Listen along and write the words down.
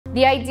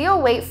The ideal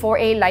weight for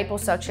a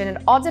liposuction,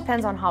 it all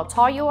depends on how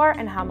tall you are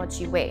and how much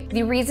you weigh.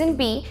 The reason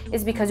B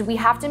is because we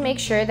have to make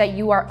sure that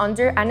you are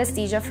under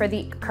anesthesia for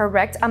the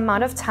correct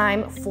amount of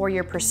time for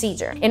your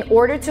procedure. In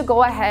order to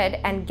go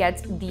ahead and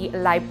get the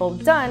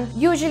lipo done,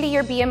 usually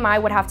your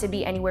BMI would have to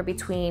be anywhere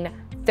between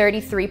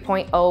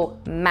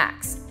 33.0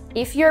 max.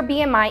 If your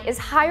BMI is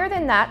higher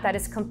than that, that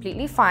is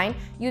completely fine.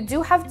 You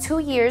do have 2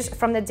 years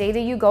from the day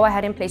that you go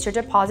ahead and place your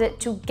deposit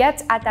to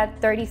get at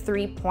that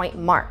 33-point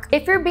mark.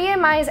 If your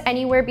BMI is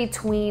anywhere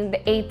between the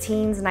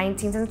 18s,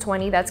 19s, and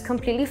 20, that's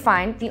completely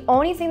fine. The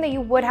only thing that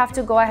you would have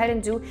to go ahead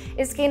and do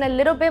is gain a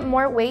little bit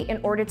more weight in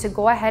order to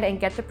go ahead and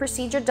get the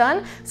procedure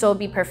done, so it'll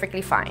be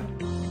perfectly fine.